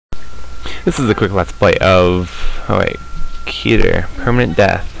This is a quick let's play of... oh wait. Keter. Permanent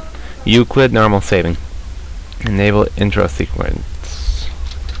death. Euclid normal saving. Enable intro sequence.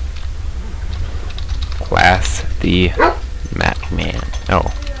 Class the map man.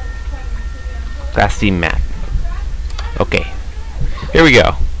 Oh. Class the map. Okay. Here we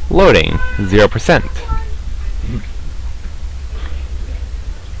go. Loading. 0%.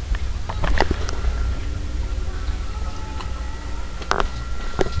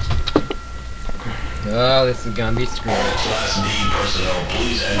 Oh, this is gonna be screwed. Class D personnel,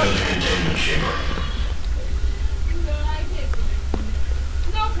 please enter the containment chamber.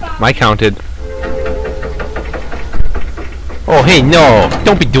 My counted. Oh, hey, no!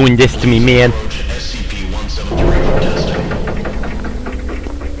 Don't be doing this to me, man! SCP-173 for testing.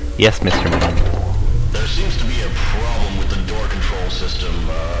 Yes, Mr. Man. There seems to be a problem with the door control system.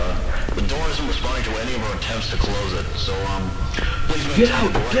 The door isn't responding to any of our attempts to close it, so, please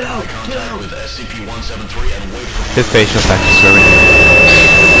maintain direct contact with SCP-173 and wait for... His facial effects are serving.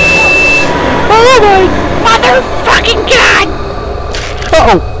 Oh my motherfucking god!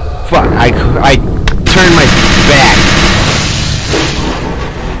 Uh oh! Fuck, I turned my back.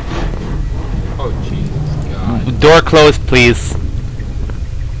 Oh, Jesus God. Door closed, please.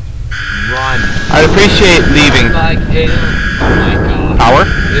 Run. I'd appreciate leaving. Like him. Oh my God. Power?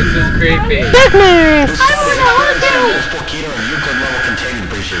 This is creepy. Darkness! I wanna multiple Keter and Euclid level containment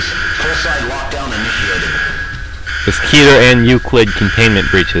breaches. Full side lockdown initiated. There's Keter and Euclid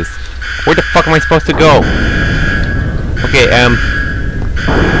containment breaches. Where the fuck am I supposed to go? Okay,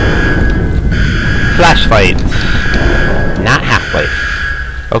 flashlight. Not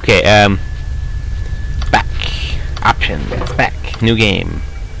Half-Life. Okay, back. Options. Back. New game.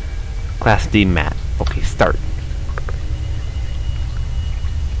 Class D map. Okay, start.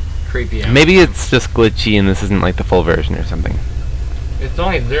 Creepy. Maybe it's just glitchy and this isn't like the full version or something. It's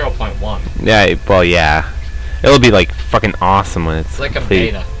only 0.1. Yeah, well, yeah. It'll be like fucking awesome when it's like complete.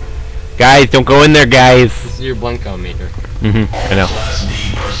 a beta. Guys, don't go in there, guys! This is your blinkometer. I know. Class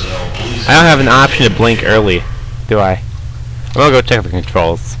D personnel, please... I don't have an option to blink early, do I? I'm gonna go check the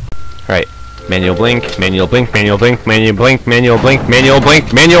controls. Alright. Manual blink, manual blink, manual blink, manual blink, manual blink, manual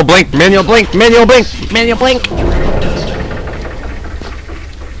blink, manual blink, manual blink, manual blink, manual blink!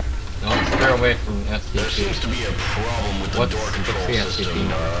 Don't stay away from SCP. There seems to be a problem with the door control the system.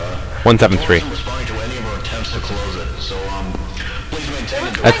 173. Responding to any of our attempts to close it, so please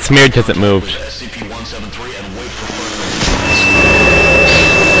maintain the That's smeared because it moved. SCP-173 and wait for further.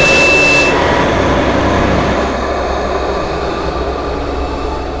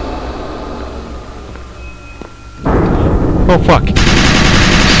 Oh fuck.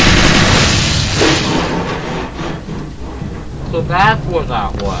 So that's what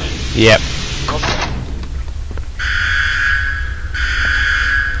that was. Yep. Okay.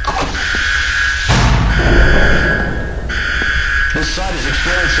 This site is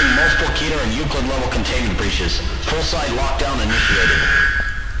experiencing multiple Keter and Euclid level containment breaches. Full site lockdown initiated.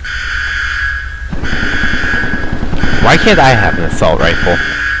 Why can't I have an assault rifle?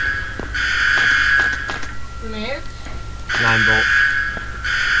 9 volt.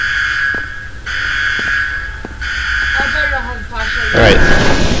 Alright.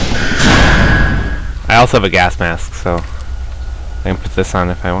 I also have a gas mask, so I can put this on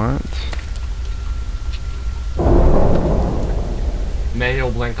if I want.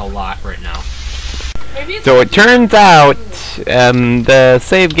 Manual blink a lot right now. So it turns out the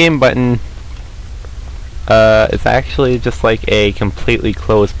save game button is actually just like a completely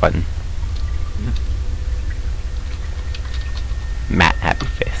closed button. Matt happy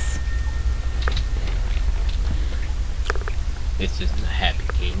face. This isn't a happy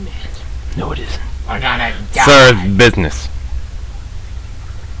game, man. No, it isn't. I'm gonna die. Serve business.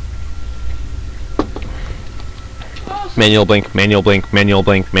 Manual blink, manual blink, manual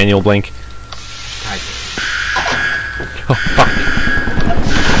blink, manual blink. Oh, fuck.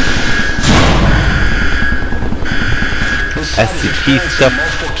 SCP stuff.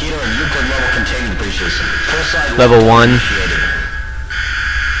 Level 1.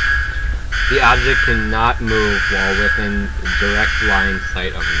 The object cannot move while within direct line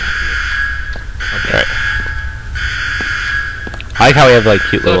sight of an enemy. Okay. Right. I like how we have like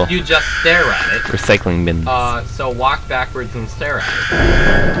cute So little if you just stare at it, recycling bins. so walk backwards and stare at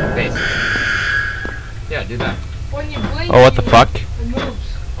it. Basically. Yeah, do that. When you blink, Oh, what the fuck? it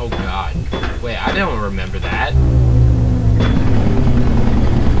moves. Oh god. Wait, I don't remember that.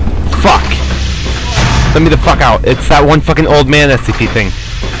 Fuck! Let me the fuck out. It's that one fucking old man SCP thing.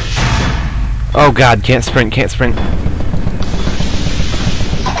 Oh god, can't sprint, can't sprint.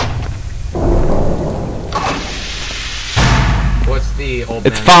 What's the old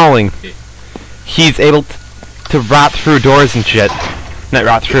It's man falling. SCP? he's able to rot through doors and shit. Not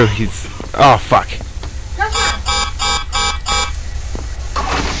rot through, he's... Oh, fuck.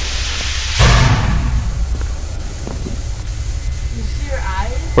 You see your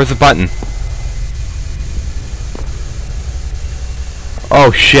eyes? Where's the button?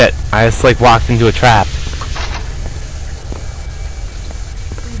 Oh, shit. I just, like, walked into a trap.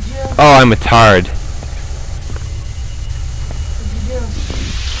 Did you? Oh, I'm a tard. Did you do?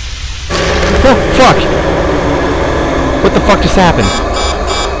 Oh, fuck! What the fuck just happened?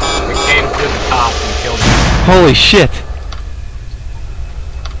 We came to the top and killed him. Holy shit!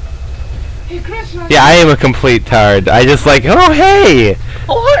 Hey, Chris, run. Yeah, I am a complete tard. I just like, oh hey!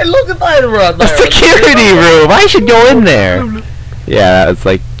 Oh, hey, look at that run A there. security room! I should go in there! Yeah, that was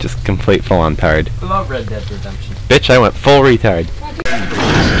like just complete full-on tard. I love Red Dead Redemption. Bitch, I went full retard.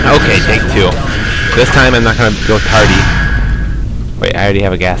 Okay, take two. This time I'm not gonna go tardy. Wait, I already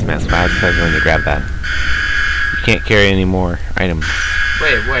have a gas mask, but I was going to grab that. You can't carry any more items.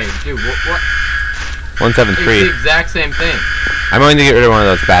 Wait, dude, what? 173. It's the exact same thing. I'm going to get rid of one of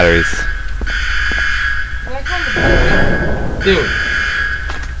those batteries. I like how the Dude.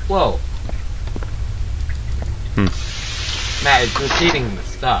 Whoa. Matt, it's repeating the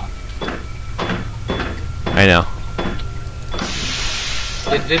stuff. I know.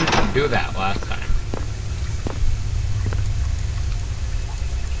 It didn't do that last time.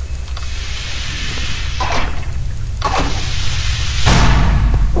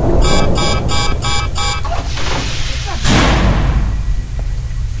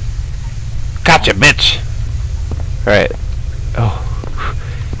 Gotcha, bitch! Alright. Oh.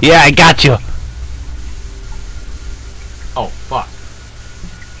 Yeah, I got you! Oh, fuck.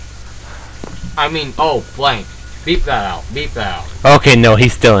 I mean, oh, blank. Beep that out. Beep that out. Okay, no,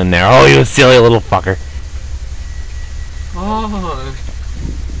 he's still in there. Oh, you silly little fucker. Oh.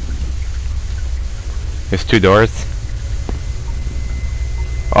 There's two doors.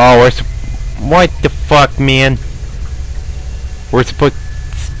 Oh, we're what the fuck, man? We're supposed...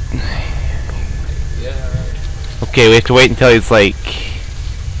 Yeah. Okay, we have to wait until he's like...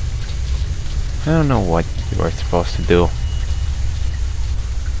 I don't know what we're supposed to do.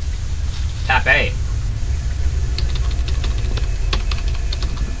 Tap A.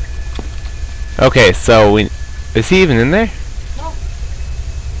 Okay, so we... Is he even in there? No.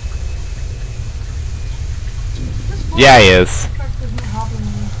 Yeah, he is.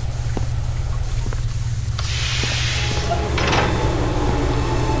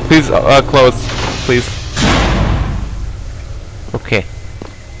 Please, close. Please. Okay.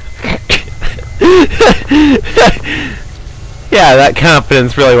 Yeah, that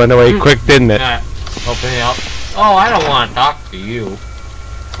confidence really went away quick, didn't it? Open it up. Oh, I don't want to talk to you.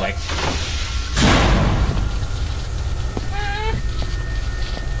 Click.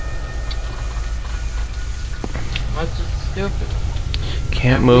 That's just stupid.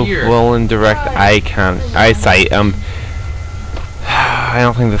 Can't move Weird. well in direct eyesight. I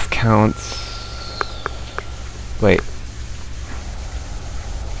don't think this counts. Wait.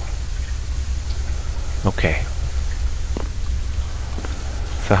 Okay.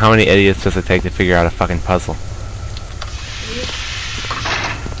 So how many idiots does it take to figure out a fucking puzzle?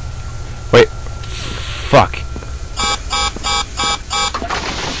 Wait. Fuck.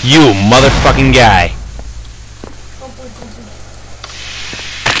 You motherfucking guy.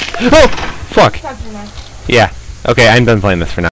 Oh! Fuck. Yeah. Okay, I'm done playing this for now.